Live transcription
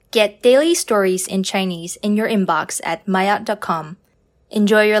Get daily stories in Chinese in your inbox at maya.com.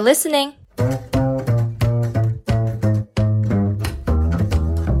 Enjoy your listening!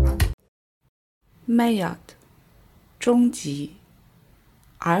 Mandarin 中级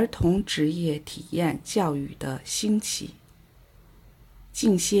儿童职业体验教育的兴起。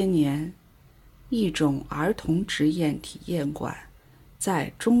近些年，一种儿童职业体验馆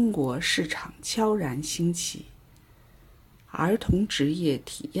在中国市场悄然兴起。儿童职业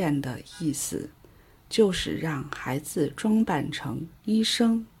体验的意思，就是让孩子装扮成医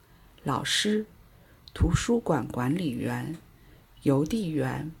生、老师、图书馆管理员、邮递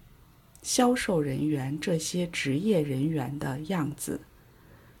员、销售人员这些职业人员的样子，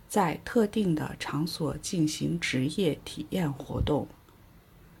在特定的场所进行职业体验活动。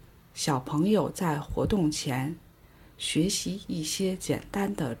小朋友在活动前学习一些简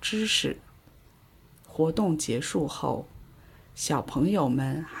单的知识，活动结束后，小朋友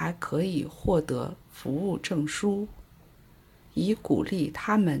们还可以获得服务证书，以鼓励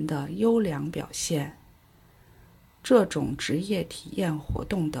他们的优良表现。这种职业体验活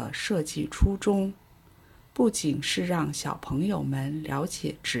动的设计初衷，不仅是让小朋友们了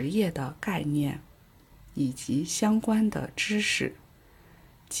解职业的概念以及相关的知识，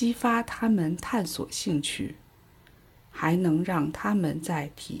激发他们探索兴趣，还能让他们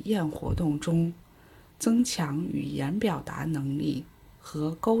在体验活动中增强语言表达能力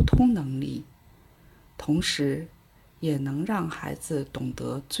和沟通能力，同时也能让孩子懂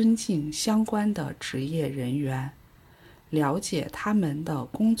得尊敬相关的职业人员，了解他们的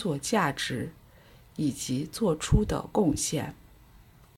工作价值以及做出的贡献。